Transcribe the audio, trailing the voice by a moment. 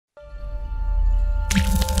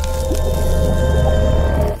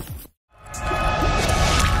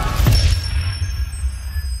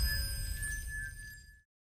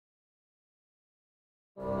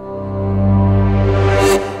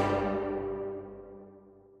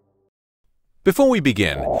Before we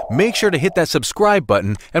begin, make sure to hit that subscribe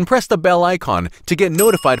button and press the bell icon to get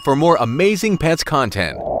notified for more amazing pets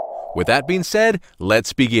content. With that being said,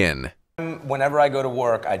 let's begin. Whenever I go to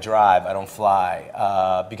work, I drive, I don't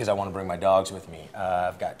fly, because I want to bring my dogs with me.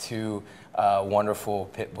 I've got two wonderful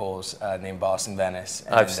pit bulls named Boss and Venice.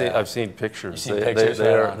 And, I've seen pictures. You've seen pictures?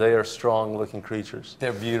 They are strong-looking creatures.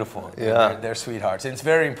 They're beautiful. Yeah. They're sweethearts. And it's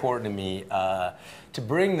very important to me to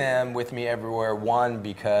bring them with me everywhere. One,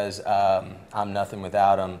 because I'm nothing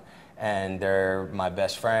without them, and they're my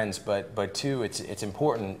best friends. But two, it's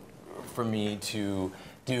important for me to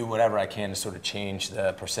do whatever I can to sort of change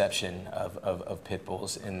the perception of pit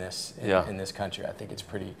bulls in this country. I think it's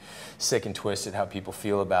pretty sick and twisted how people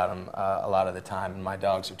feel about them a lot of the time. And my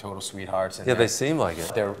dogs are total sweethearts. And yeah, they seem like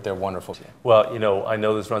it. They're wonderful. Well, you know, I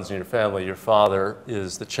know this runs in your family. Your father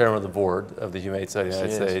is the chairman of the board of the Humane Society of the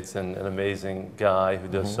United States, and an amazing guy who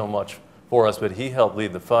does so much for us. But he helped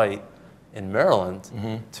lead the fight in Maryland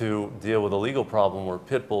to deal with a legal problem where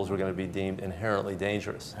pit bulls were going to be deemed inherently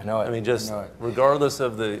dangerous. I know it. I mean, just regardless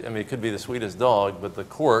of it could be the sweetest dog, but the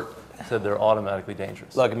court said they're automatically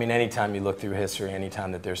dangerous. Look, I mean, anytime you look through history,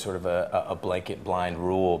 anytime that there's sort of a blanket blind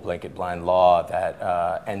rule, blanket blind law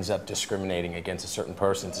that ends up discriminating against a certain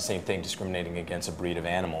person, it's the same thing discriminating against a breed of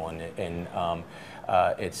animal, and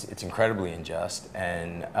it's incredibly unjust.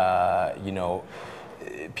 And you know,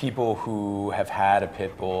 people who have had a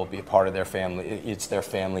pit bull be a part of their family, it's their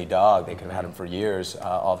family dog, they could have had him for years,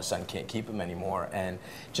 all of a sudden can't keep him anymore, and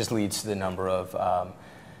just leads to the number of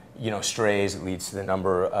you know, strays. It leads to the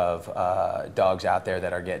number of dogs out there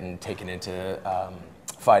that are getting taken into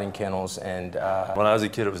fighting kennels. And when I was a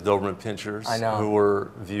kid, it was Doberman Pinschers who were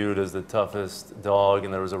viewed as the toughest dog,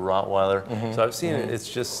 and there was a Rottweiler. So I've seen it.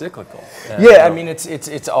 It's just cyclical. And, yeah, I mean,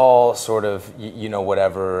 it's all sort of you know,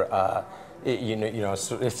 whatever. You know,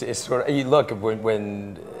 it's sort of, you look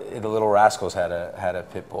when the Little Rascals had a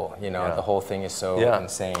pit bull. You know, the whole thing is so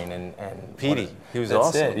insane. And Petey, he was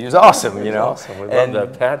awesome. He was awesome. You know, awesome. We love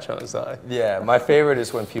that patch on his eye. Yeah, my favorite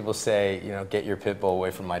is when people say, you know, get your pit bull away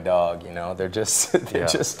from my dog. You know, they're just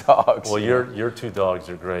just dogs. Well, your two dogs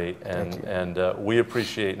are great, and we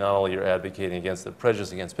appreciate not only your advocating against the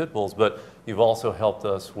prejudice against pit bulls, but you've also helped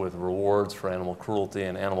us with rewards for animal cruelty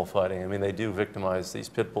and animal fighting. I mean, they do victimize these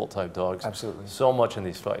pit bull type dogs. Absolutely. So much in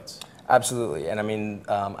these fights. Absolutely, and I mean,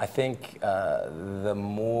 I think the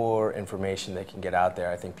more information they can get out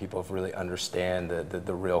there, I think people really understand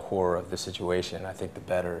the real horror of the situation. I think the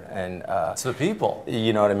better. And it's the people.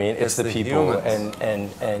 You know what I mean? It's the people. Humans.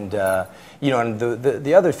 And you know, and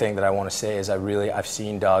the other thing that I want to say is I've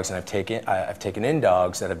seen dogs, and I've taken in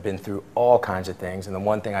dogs that have been through all kinds of things. And the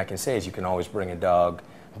one thing I can say is you can always bring a dog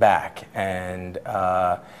back, and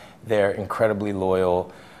they're incredibly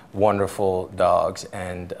loyal, wonderful dogs.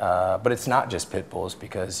 And but it's not just pit bulls,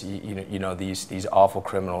 because you know these awful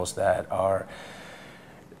criminals that are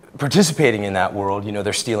participating in that world, you know,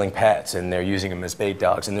 they're stealing pets and they're using them as bait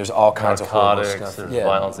dogs, and there's all kinds of horrible stuff. There's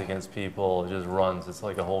violence against people. It just runs. It's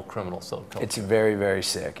like a whole criminal subculture. It's very, very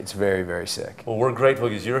sick. It's very, very sick. Well, we're grateful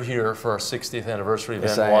because you're here for our 60th anniversary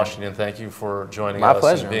event in Washington. Thank you for joining us. My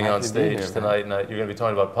pleasure. And being on stage here, tonight. And you're going to be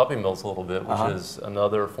talking about puppy mills a little bit, which is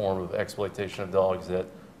another form of exploitation of dogs that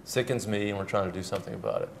sickens me, and we're trying to do something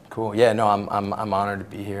about it. Cool. Yeah. No, I'm honored to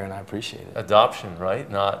be here, and I appreciate it. Adoption, right?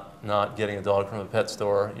 Not getting a dog from a pet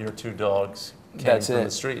store. Your two dogs came from the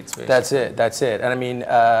streets. Basically. That's it. And I mean,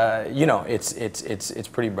 you know, it's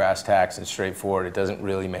pretty brass tacks and straightforward. It doesn't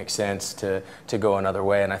really make sense to go another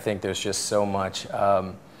way. And I think there's just so much.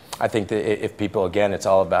 I think that if people, again, it's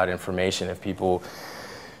all about information. If people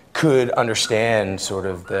could understand sort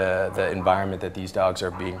of the environment that these dogs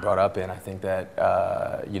are being brought up in, I think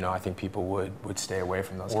that you know, I think people would stay away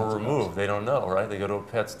from those. Or removed. They don't know, right? They go to a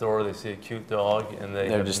pet store, they see a cute dog, and they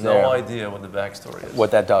have just no idea what the backstory is.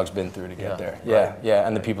 What that dog's been through to get there. Yeah,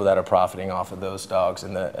 and the people that are profiting off of those dogs,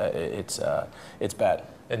 and it's bad.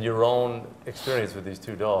 And your own experience with these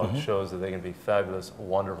two dogs shows that they can be fabulous,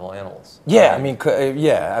 wonderful animals. Yeah,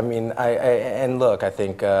 I mean, and look, I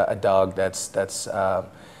think a dog that's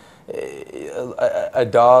a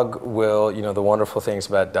dog will, you know, the wonderful things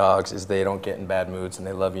about dogs is they don't get in bad moods, and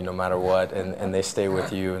they love you no matter what, and they stay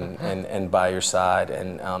with you and by your side.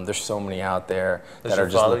 And there's so many out there that are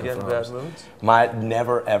just looking for bad moods?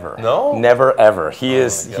 Never ever. No? Never ever. He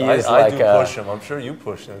is I like do push him. I'm sure you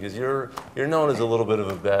push him because you're known as a little bit of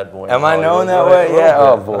a bad boy. Am I known that way? Yeah.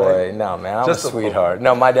 Oh boy. No, man. I'm just a sweetheart.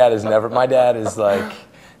 No, my dad is never. My dad is like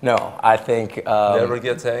No, I think Never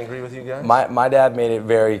gets angry with you guys? my dad made it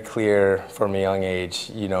very clear from a young age.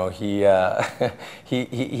 You know, he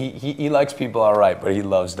likes people all right, but he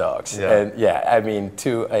loves dogs. Yeah. And yeah, I mean,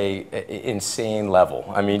 to a insane level.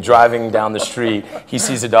 I mean, driving down the street, he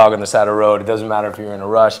sees a dog on the side of the road. It doesn't matter if you're in a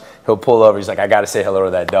rush. He'll pull over. He's like, I got to say hello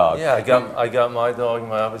to that dog. Yeah, I got my dog in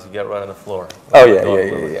my office. He got right on the floor. Oh My yeah, dog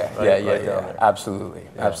yeah, Lily, yeah, right- yeah, right yeah, down yeah. there. Absolutely,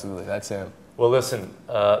 absolutely. That's him. Well, listen,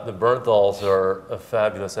 the Bernthals are a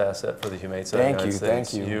fabulous asset for the Humane Society of the United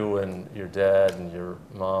States. Thank you. You and your dad and your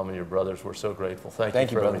mom and your brothers were so grateful. Thank you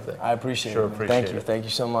for brother. everything. I appreciate Sure it. appreciate Thank you. it. Thank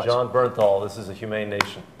you so much. Jon Bernthal, this is a Humane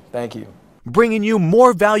Nation. Thank you. Bringing you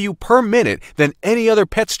more value per minute than any other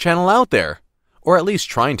pets channel out there. Or at least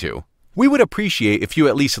trying to. We would appreciate if you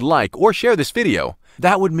at least like or share this video.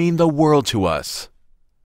 That would mean the world to us.